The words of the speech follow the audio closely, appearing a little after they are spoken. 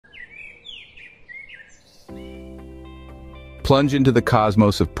Plunge into the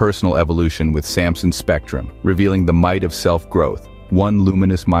cosmos of personal evolution with Samson Spectrum, revealing the might of self-growth, one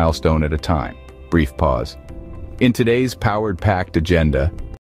luminous milestone at a time. Brief pause. In today's powered-packed agenda,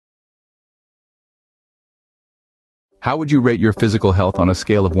 how would you rate your physical health on a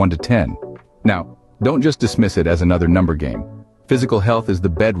scale of 1 to 10? Now, don't just dismiss it as another number game. Physical health is the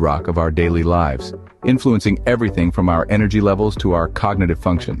bedrock of our daily lives, influencing everything from our energy levels to our cognitive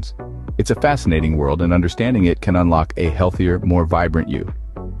functions. It's a fascinating world, and understanding it can unlock a healthier, more vibrant you.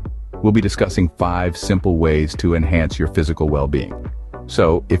 We'll be discussing 5 simple ways to enhance your physical well-being.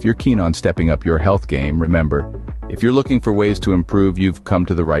 So, if you're keen on stepping up your health game, remember, if you're looking for ways to improve, you've come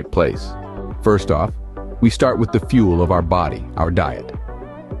to the right place. First off, we start with the fuel of our body, our diet.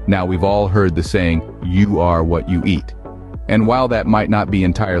 Now, we've all heard the saying, "You are what you eat." And while that might not be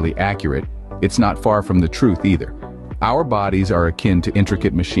entirely accurate, it's not far from the truth either. Our bodies are akin to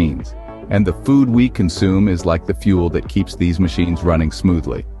intricate machines, and the food we consume is like the fuel that keeps these machines running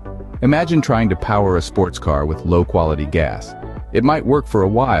smoothly. Imagine trying to power a sports car with low-quality gas. It might work for a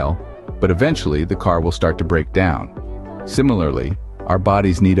while, but eventually the car will start to break down. Similarly, our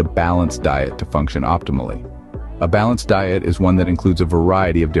bodies need a balanced diet to function optimally. A balanced diet is one that includes a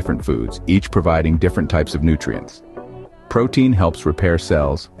variety of different foods, each providing different types of nutrients. Protein helps repair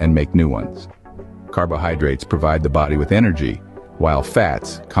cells and make new ones. Carbohydrates provide the body with energy, while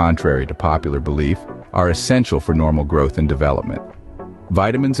fats, contrary to popular belief, are essential for normal growth and development.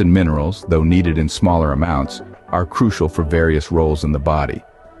 Vitamins and minerals, though needed in smaller amounts, are crucial for various roles in the body.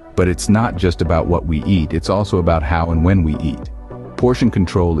 But it's not just about what we eat, it's also about how and when we eat. Portion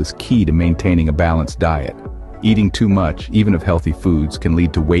control is key to maintaining a balanced diet. Eating too much, even of healthy foods, can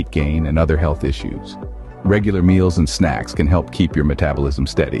lead to weight gain and other health issues. Regular meals and snacks can help keep your metabolism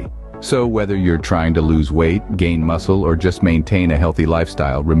steady. So whether you're trying to lose weight, gain muscle, or just maintain a healthy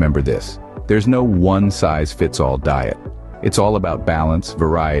lifestyle, remember this: there's no one-size-fits-all diet. It's all about balance,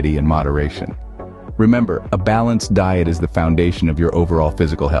 variety, and moderation. Remember, a balanced diet is the foundation of your overall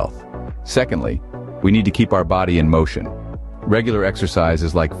physical health. Secondly, we need to keep our body in motion. Regular exercise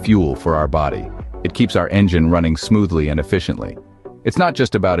is like fuel for our body. It keeps our engine running smoothly and efficiently. It's not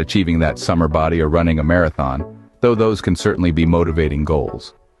just about achieving that summer body or running a marathon, though those can certainly be motivating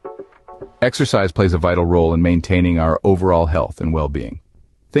goals. Exercise plays a vital role in maintaining our overall health and well-being.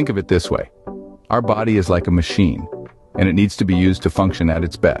 Think of it this way: our body is like a machine, and it needs to be used to function at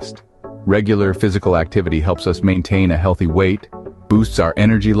its best. Regular physical activity helps us maintain a healthy weight, boosts our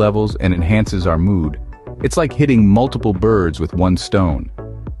energy levels, and enhances our mood. It's like hitting multiple birds with one stone.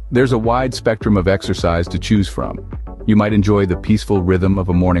 There's a wide spectrum of exercise to choose from. You might enjoy the peaceful rhythm of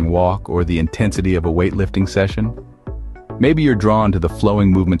a morning walk or the intensity of a weightlifting session. Maybe you're drawn to the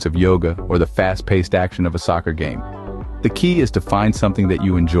flowing movements of yoga or the fast-paced action of a soccer game. The key is to find something that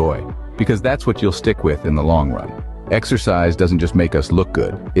you enjoy, because that's what you'll stick with in the long run. Exercise doesn't just make us look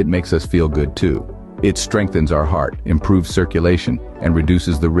good, it makes us feel good too. It strengthens our heart, improves circulation, and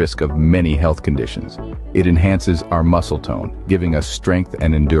reduces the risk of many health conditions. It enhances our muscle tone, giving us strength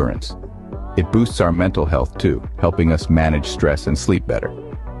and endurance. It boosts our mental health too, helping us manage stress and sleep better.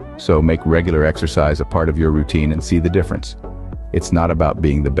 So make regular exercise a part of your routine and see the difference. It's not about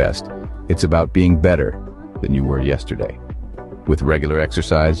being the best, it's about being better than you were yesterday. With regular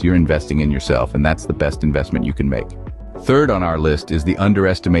exercise, you're investing in yourself, and that's the best investment you can make. Third on our list is the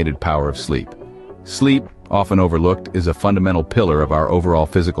underestimated power of sleep. Sleep, often overlooked, is a fundamental pillar of our overall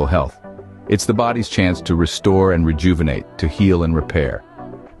physical health. It's the body's chance to restore and rejuvenate, to heal and repair.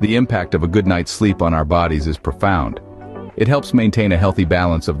 The impact of a good night's sleep on our bodies is profound. It helps maintain a healthy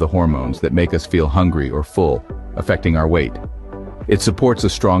balance of the hormones that make us feel hungry or full, affecting our weight. It supports a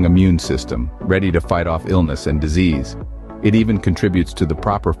strong immune system, ready to fight off illness and disease. It even contributes to the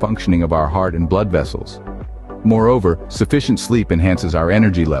proper functioning of our heart and blood vessels. Moreover, sufficient sleep enhances our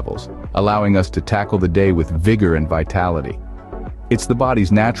energy levels, allowing us to tackle the day with vigor and vitality. It's the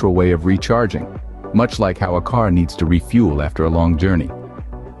body's natural way of recharging, much like how a car needs to refuel after a long journey.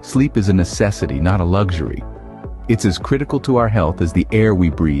 Sleep is a necessity, not a luxury. It's as critical to our health as the air we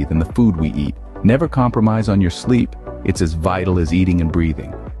breathe and the food we eat. Never compromise on your sleep. It's as vital as eating and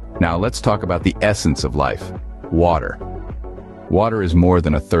breathing. Now let's talk about the essence of life: water. Water is more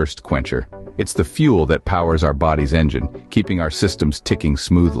than a thirst quencher. It's the fuel that powers our body's engine, keeping our systems ticking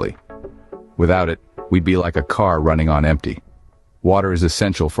smoothly. Without it, we'd be like a car running on empty. Water is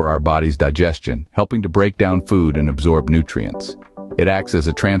essential for our body's digestion, helping to break down food and absorb nutrients. It acts as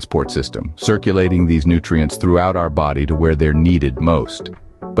a transport system, circulating these nutrients throughout our body to where they're needed most.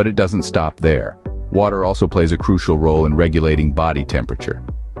 But it doesn't stop there. Water also plays a crucial role in regulating body temperature.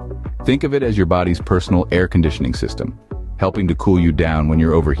 Think of it as your body's personal air conditioning system, helping to cool you down when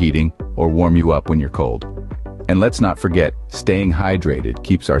you're overheating or warm you up when you're cold. And let's not forget, staying hydrated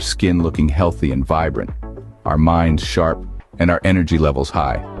keeps our skin looking healthy and vibrant, our minds sharp, and our energy levels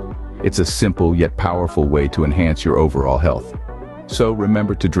high. It's a simple yet powerful way to enhance your overall health. So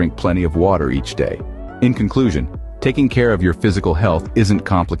remember to drink plenty of water each day. In conclusion, taking care of your physical health isn't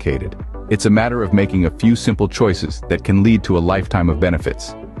complicated. It's a matter of making a few simple choices that can lead to a lifetime of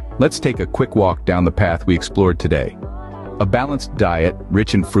benefits. Let's take a quick walk down the path we explored today. A balanced diet,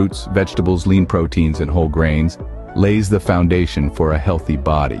 rich in fruits, vegetables, lean proteins, and whole grains, lays the foundation for a healthy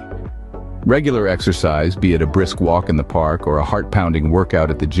body. Regular exercise, be it a brisk walk in the park or a heart-pounding workout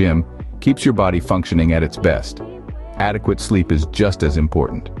at the gym, keeps your body functioning at its best. Adequate sleep is just as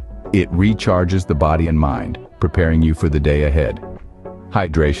important. It recharges the body and mind, preparing you for the day ahead.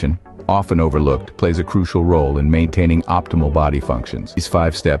 Hydration, often overlooked, plays a crucial role in maintaining optimal body functions. These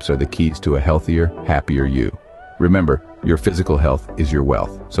 5 steps are the keys to a healthier, happier you. Remember, your physical health is your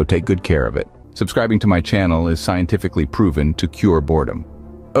wealth, so take good care of it. Subscribing to my channel is scientifically proven to cure boredom.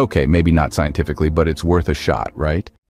 Okay, maybe not scientifically, but it's worth a shot, right?